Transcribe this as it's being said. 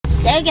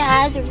So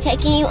guys, we're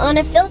taking you on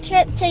a field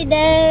trip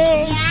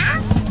today.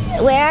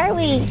 Yeah? Where are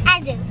we?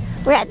 At the zoo.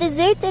 We're at the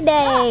zoo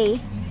today.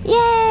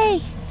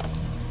 Yay!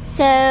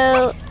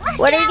 So,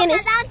 what are we gonna?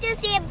 I'll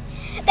just see a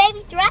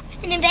baby giraffe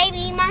and a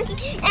baby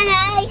monkey, and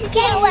I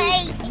can't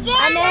wait. Yeah,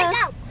 I know. let's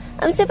go.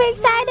 I'm super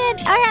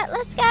excited. All right,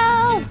 let's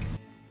go.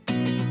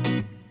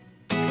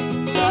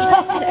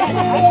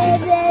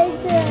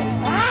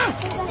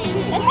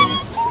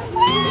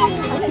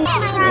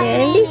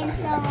 Randy?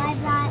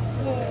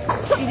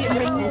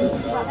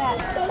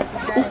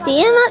 You see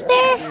him up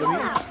there?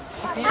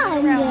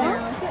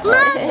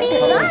 Mommy,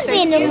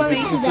 a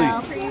monkey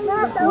though.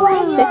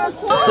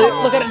 See,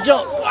 look at it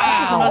jump. Wow.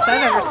 That's the most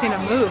I've ever seen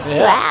him move.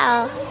 Yeah.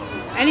 Wow.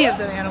 Any of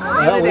the animals.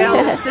 They all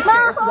just sit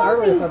there. This is the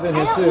earliest I've been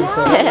here too. So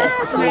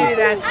Maybe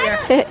that's, yeah.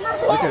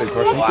 look at it,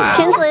 Carson. Wow.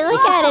 Kinsley,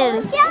 look at him.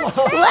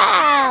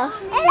 Wow.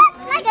 It looks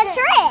like a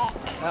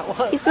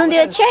trick. He's gonna do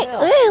a trick.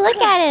 Ooh, look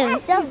at him.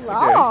 So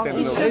long.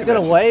 He's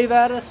gonna wave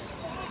at us.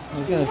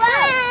 He's gonna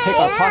take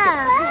our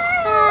pockets.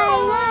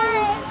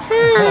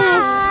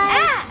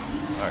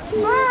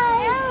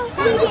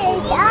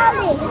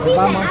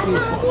 Bye, monkey.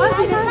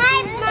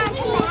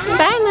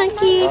 Bye,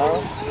 monkeys.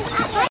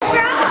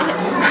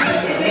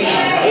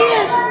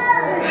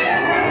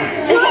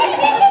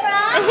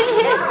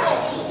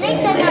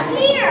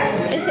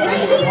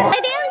 Lay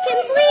down,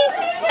 Kinsley.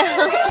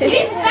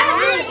 There's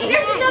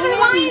another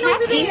lion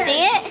over there. Do you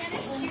see it?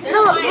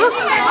 Look,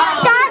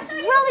 that's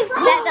really cool.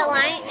 Is that the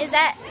lion? Is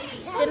that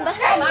Simba?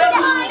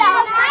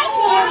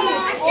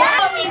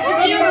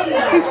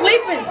 He's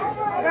sleeping.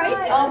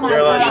 Oh my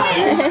God.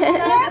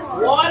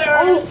 Water.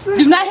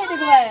 Do not hit the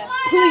glass.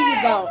 Please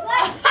don't.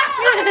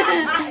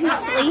 He's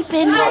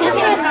sleeping.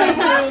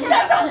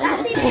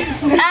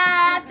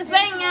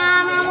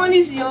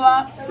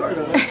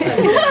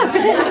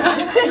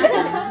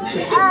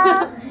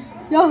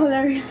 Yo,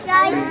 there he is.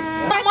 Guys,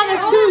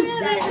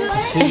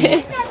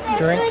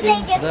 Drinking.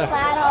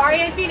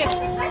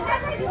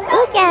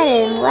 Look at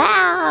him.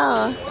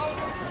 Wow.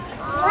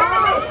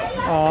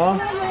 Aw.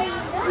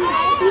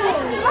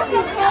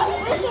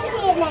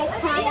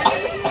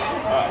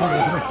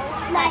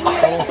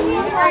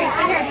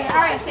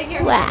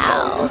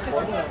 Wow.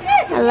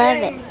 I love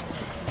it.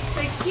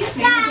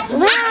 Wow,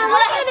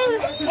 look at him.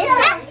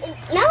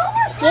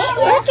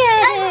 Look at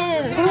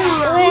him.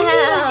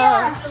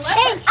 Wow.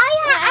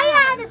 I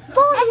had a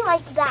folding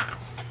like that.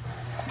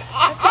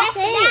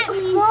 That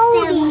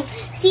folding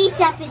seats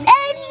up in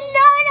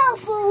another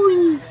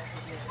folding.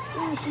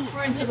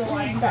 We're into the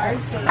lion guard.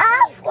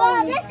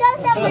 Well, let's go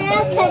somewhere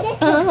else because this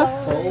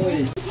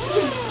is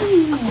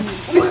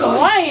Look at the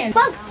lion.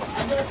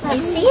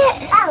 You see it?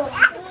 Oh,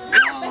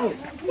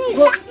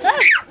 Look.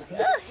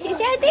 Oh, he's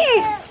right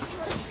there.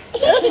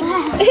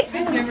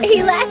 Are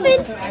you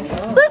laughing?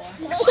 Whoop.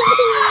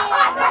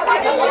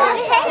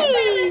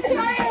 Hey.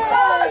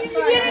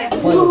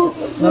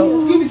 No.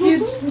 Give the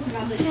kids.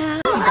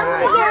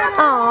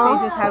 Aw. They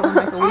just had one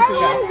like a week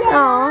ago.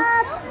 Aw.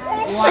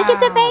 Look at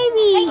the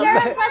baby.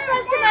 Girls, let's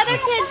let some other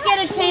kids get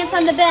a chance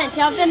on the bench.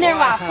 Y'all been there a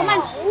while. Come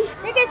on.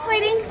 Here you go,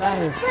 sweetie.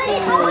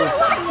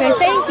 Say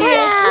thank you.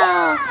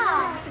 Wow.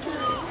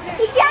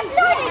 he just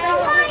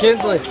started.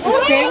 Kinsley.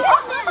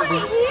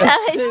 Oh,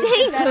 it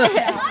stinks.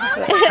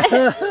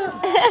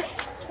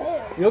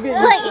 You'll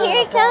get Look, here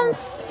it comes.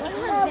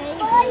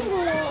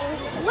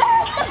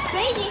 Where's the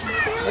baby?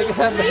 Look at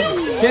that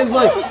baby.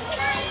 Kinsley.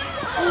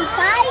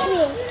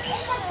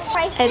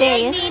 Oh, there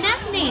he is.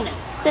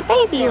 It's a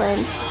baby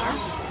one.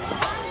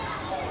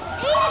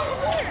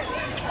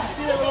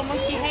 See the little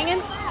monkey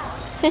hanging?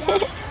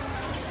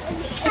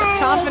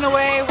 Chomping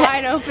away,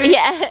 wide open.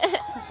 Yeah.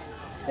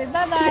 Say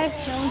bye-bye.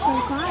 No one's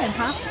gonna climb,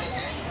 huh?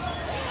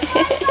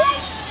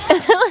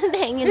 The one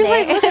hanging He's there.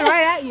 like looking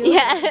right at you.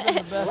 Yeah.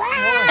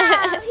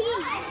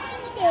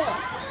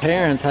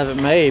 Parents have it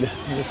made.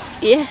 Just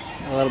Yeah.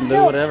 let them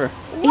do whatever.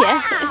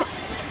 Yeah.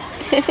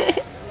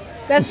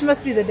 That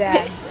must be the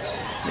dad.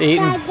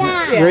 Eating,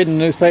 reading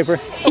the newspaper.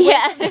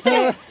 Yeah.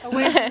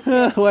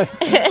 Wait.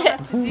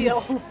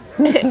 Deal.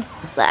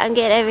 So I'm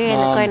getting over here in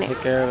the Mom, corner.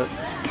 take care of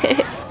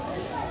it.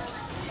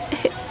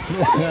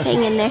 Just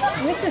hanging there.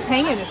 It's just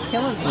hanging. It's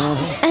killing me.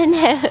 I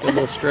know. Good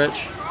little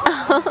stretch.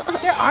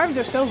 Their arms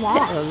are so long.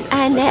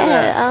 I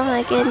know. Oh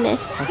my goodness.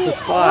 That's the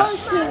spot. Ooh,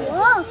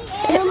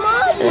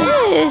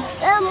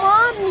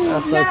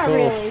 That's so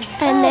cool.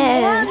 I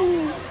know.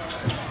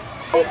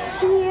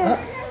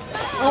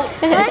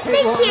 Let's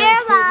be here,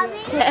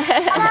 Mommy.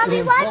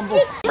 Mommy, what's the...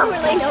 I don't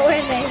really know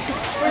where they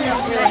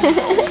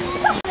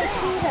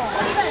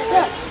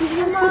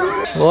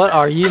What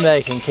are you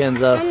making,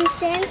 Kenzo?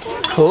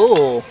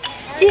 Cool.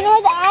 Do you know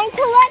where the iron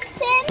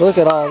collection? Look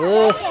at all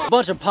this. A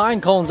bunch of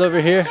pine cones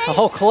over here. A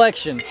whole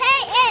collection.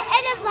 Hey,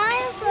 and a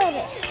vinyl for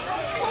it.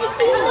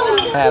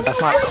 Yeah, that's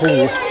not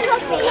cool.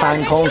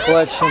 Pine cone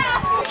collection.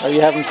 Are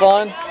you having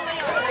fun?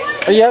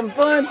 Are you having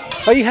fun?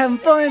 Are you having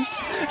fun?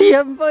 Are you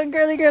having fun,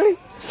 girly girly?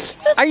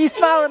 Are you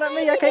smiling at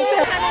me? I can't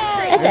tell.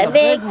 That's a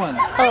big one.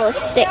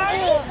 stick.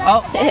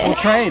 Oh, we'll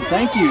trade.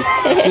 Thank you.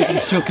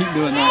 She'll keep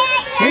doing that.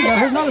 Here you go.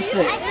 Here's another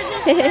stick.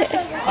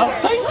 Oh,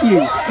 thank you.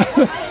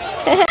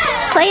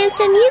 Playing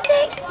some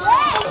music?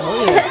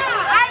 Oh, yeah.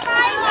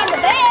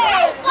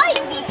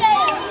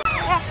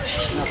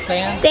 Now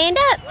stand. Stand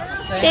up.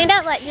 Stand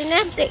up like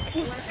gymnastics.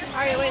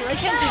 Alright, wait, let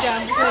Kinsley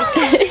down.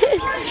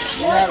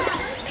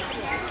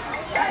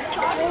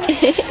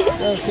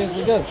 Go,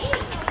 Kinsley, go.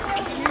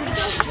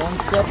 One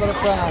step at a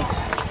time.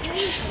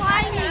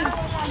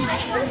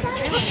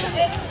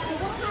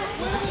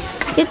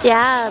 Good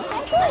job.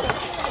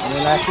 And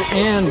then at the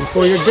end,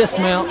 before your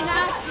dismount.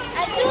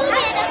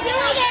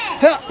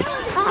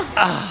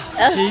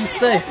 She's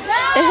safe.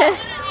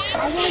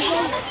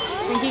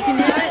 Think you can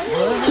do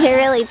it? You're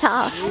really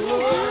tall.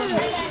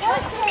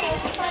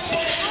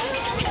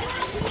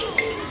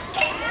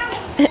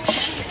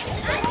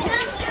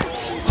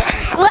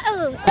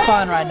 Whoa!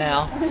 Fine right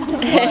now.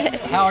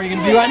 But how are you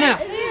going to do right now?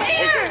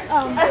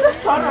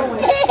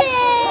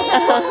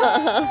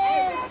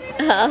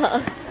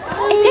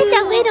 It's just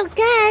a little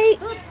goat.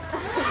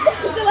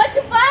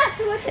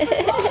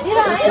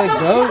 Just a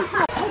goat.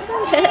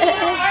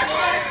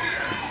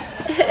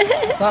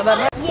 It's not that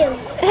bad.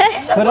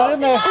 Put it in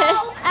there.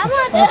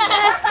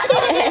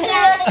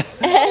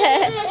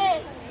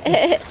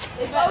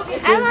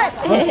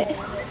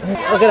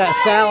 Look at that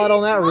salad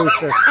on that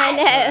rooster. I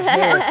know.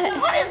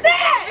 What is that?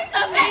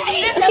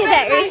 Look at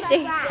that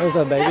rooster. There's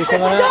the baby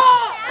coming out.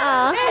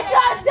 Aw.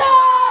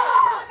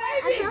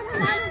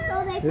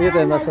 Look at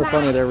them, that's so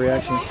funny, their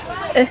reactions.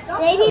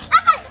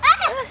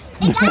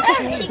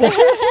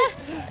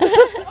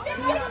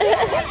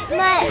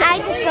 I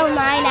just throw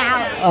mine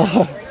out.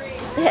 Oh.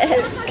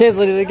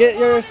 Kinsley, did you get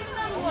yours?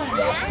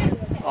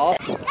 Oh.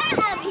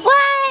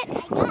 What?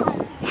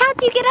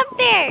 How'd you get up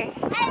there?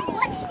 I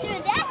watched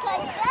through that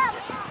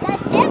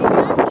because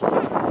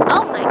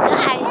Oh my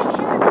gosh.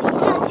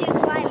 how to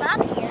climb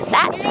up here.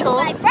 That's This is cool.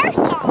 my first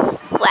time.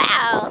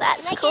 Wow,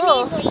 that's I cool.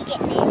 can easily get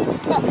there.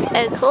 Look,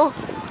 Oh, cool.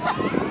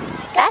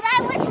 because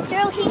I was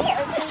through here.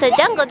 It's a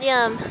jungle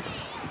gym.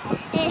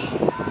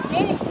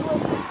 Then it will.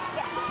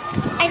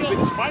 I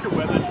mean, Spider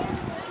web.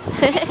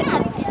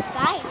 not a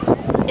spider.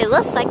 It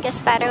looks like a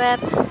spider web.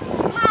 Mom,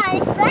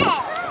 it's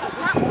red.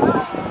 Not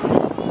wrong.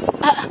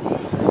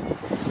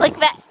 Look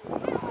that.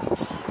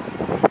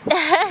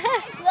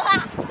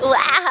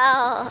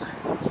 Wow.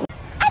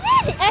 I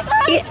did it. That's what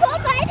I was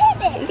told. I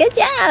did it. Good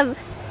job.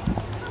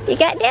 You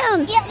got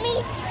down. Get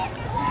me.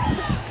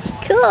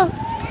 Cool.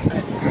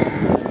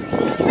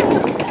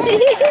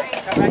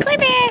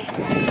 Clever.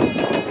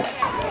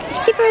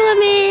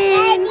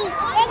 Superwoman.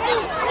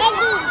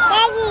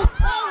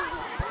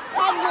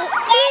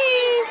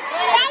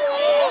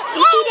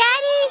 You see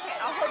Daddy?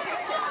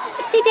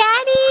 You see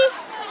Daddy?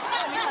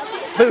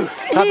 Boo!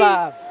 High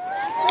five.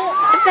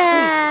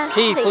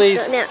 Key, Thanks,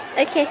 please. No.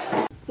 Okay.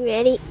 You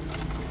ready?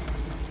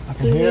 I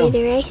can You hear ready him.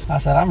 to race? I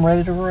said, I'm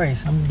ready to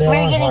race. I'm down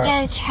We're for gonna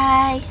it. go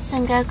try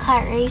some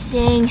go-kart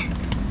racing.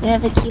 We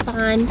have a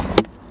coupon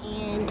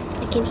and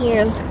I can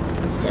hear them.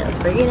 So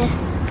we're gonna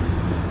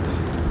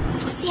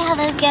see how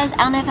those goes. I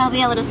don't know if I'll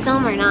be able to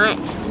film or not.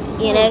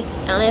 You know,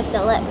 I don't know if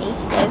they'll let me.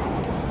 So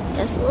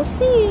guess we'll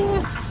see.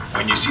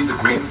 When you see the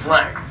green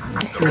flag,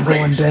 the We're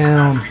going race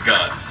down. has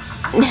begun.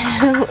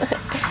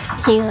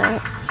 No, you are.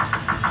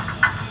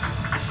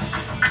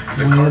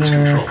 The cart's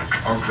controls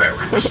are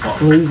very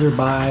responsive. Loser We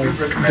buys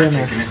recommend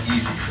dinner. taking it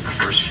easy for the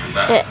first few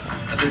laps,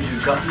 and then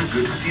you've gotten a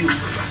good feel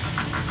for them.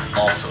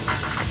 Also,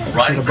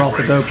 riding the brought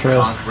the brakes can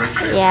GoPro. cause brake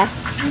failure Yeah.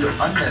 due to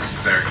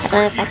unnecessary I don't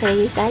know if I could have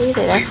used that either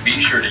though. Please be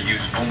sure to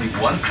use only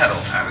one pedal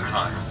at a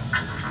time.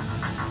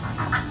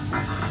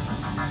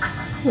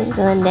 We're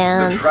going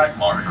down. The track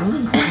mark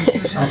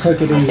I'll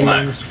take it easy.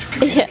 flags to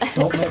communicate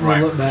Don't make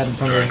me look bad in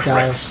front of these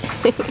guys.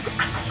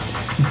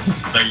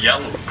 The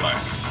yellow flag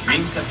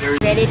means that there is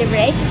Ready to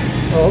race?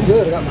 Oh,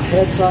 good. I got my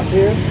headset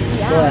here.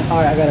 Yeah. But, all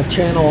right, I got to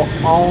channel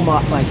all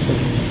my, like,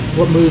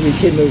 what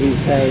kid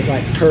movies have,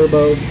 like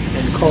Turbo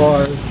and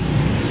Cars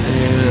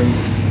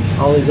and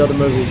all these other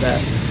movies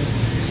that,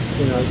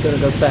 you know, gonna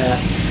go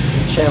fast.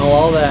 Channel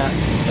all that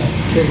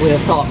Kinsley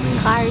has taught me.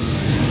 Cars.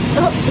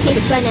 Oh,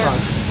 he's spun out.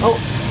 Oh.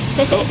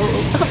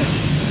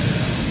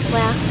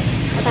 Wow.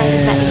 I thought he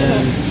was about to get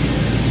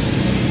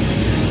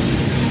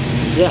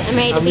hit. Yeah, I'm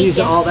ready to I'm beat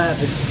using you. all that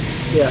to,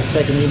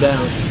 taking you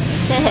down.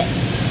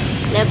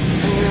 Nope,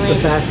 I'm gonna The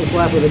win. fastest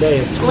lap of the day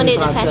is I'm gonna do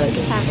the 25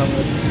 fastest seconds. time.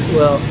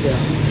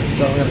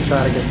 So I'm gonna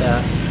try to get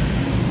that.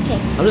 Okay.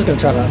 I'm just gonna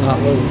try to not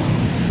lose.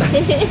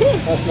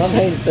 That's my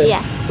main thing.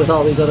 Yeah. With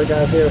all these other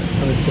guys here,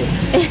 I'm just kidding.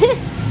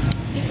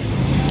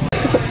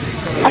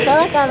 I feel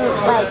like I'm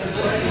like,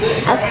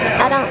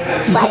 I don't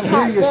like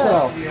how it feels.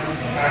 yourself.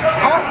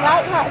 I don't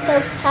like how it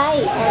feels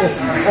tight.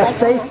 That's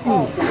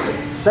safety.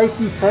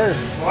 Safety first.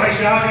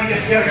 Okay.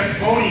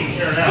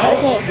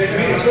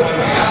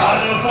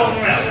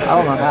 I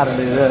don't know how to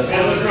do this.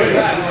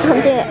 I'll do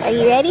it. Are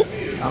you ready?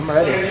 I'm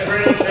ready.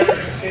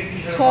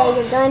 Okay,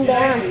 you're going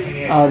down.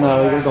 Oh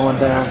no, you're going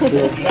down.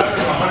 Good.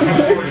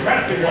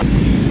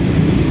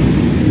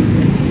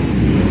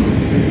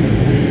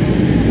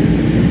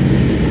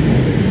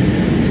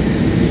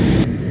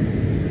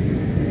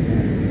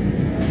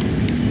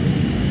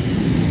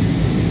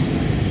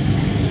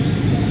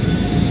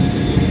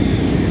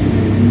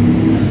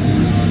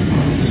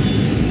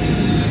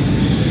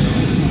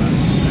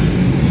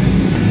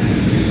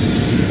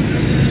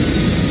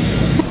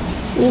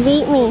 You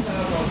beat me.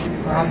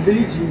 I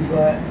beat you,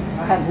 but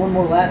I had one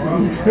more lap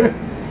than you too.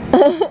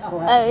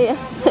 Oh yeah.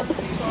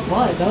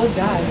 But those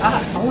guys,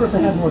 I wonder if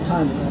they have more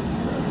time than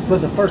us. But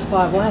the first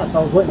 5 laps, I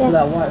was waiting for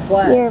that white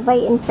flag. You're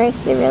waiting for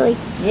us to really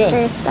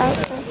first start.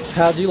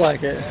 How'd you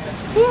like it?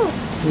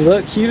 Yeah. You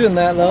look cute in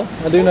that though.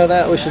 I do know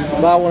that. We should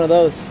buy one of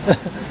those.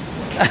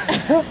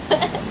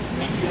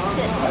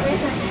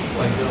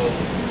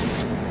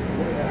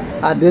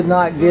 I did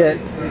not get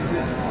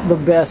the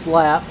best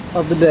lap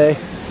of the day.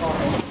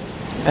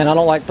 And I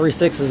don't like 3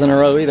 6s in a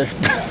row either. Oh,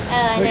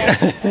 I know.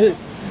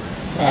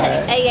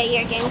 Oh yeah,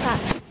 you're a gamecock.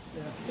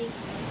 Let's see.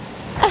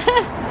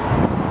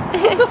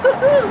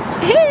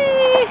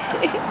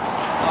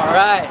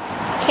 Alright.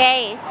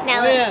 Okay,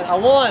 now I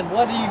won.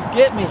 What do you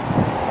get me?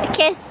 a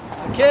kiss.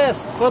 A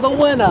kiss for the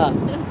winner.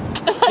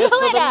 Kiss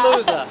for the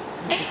loser.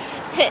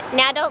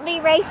 Now don't be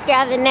race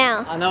driving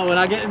now. I know when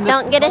I get in this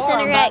Don't get us car,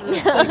 in a wreck.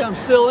 I think I'm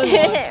still in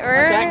one. Like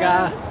that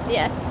guy.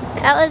 Yeah,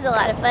 that was a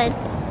lot of fun.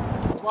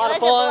 A lot It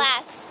of was fun. a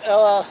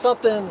blast.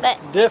 Something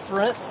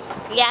different.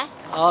 Yeah.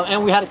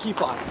 And we had a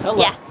coupon. Hello.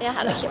 Yeah, we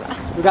had a coupon.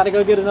 We got to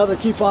go get another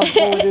coupon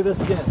before we do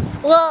this again.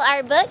 Well,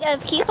 our book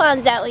of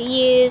coupons that we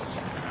used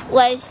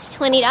was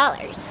 $20.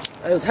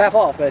 It was half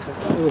off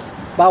basically. It was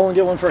buy one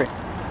get one free.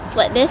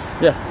 What, this?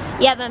 Yeah.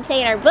 Yeah, but I'm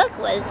saying our book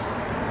was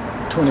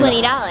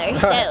 $20.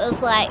 So it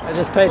was like I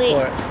just paid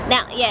for it.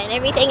 Now, yeah, and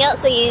everything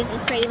else we use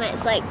is pretty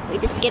much like we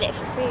just get it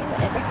for free or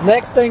whatever.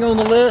 Next thing on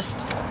the list,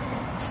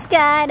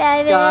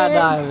 Skydiving.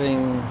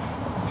 skydiving.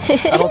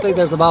 I don't think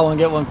there's a buy one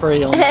get one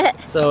free on that,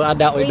 so I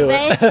doubt we do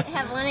it. We both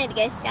have wanted to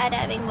go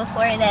skydiving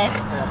before though,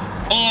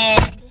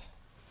 and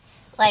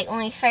like when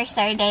we first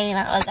started dating,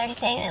 that was our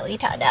thing that we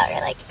talked about.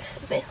 We're like,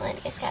 we both wanted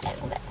to go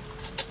skydiving,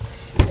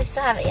 but we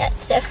still haven't yet.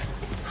 So,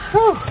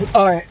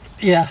 all right,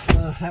 yeah.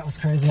 So that was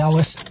crazy. I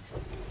wish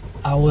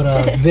I would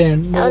have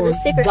been That was more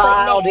a super quick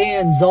dialed day.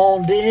 in,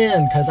 zoned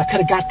in, because I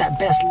could have got that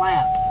best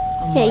lap.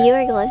 yeah, you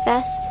were going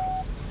fast.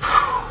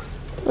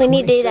 We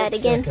need to do that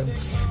again.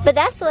 Seconds. But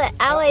that's what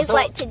I always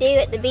like to do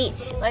at the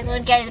beach. Like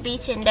when we go to the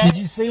beach and Did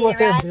you see do what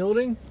the they're rides.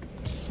 building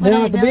What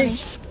down are at they the building?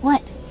 beach?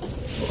 What?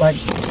 Like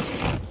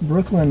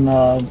Brooklyn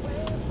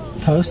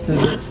posted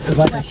it. There's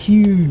like a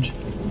huge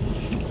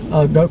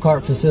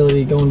go-kart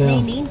facility going They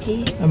down. need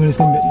to. I mean, it's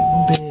gonna be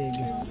big.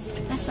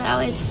 That's what I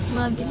always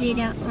love to do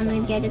down when we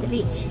go to the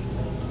beach.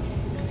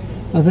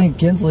 I think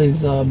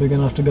Kinsley's big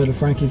enough to go to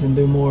Frankie's and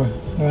do more,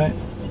 right?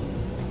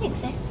 I think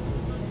so.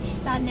 She's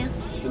 5 now.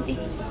 She should be.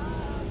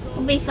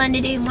 It'll be fun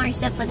to do more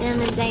stuff with them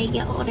as they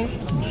get older.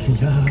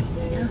 Yeah.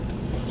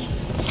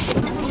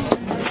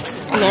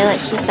 I know what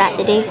she's about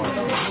to do.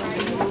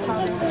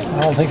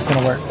 I don't think it's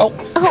gonna work. Oh.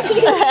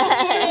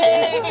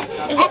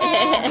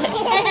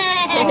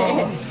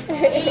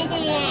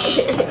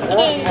 All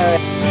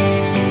right.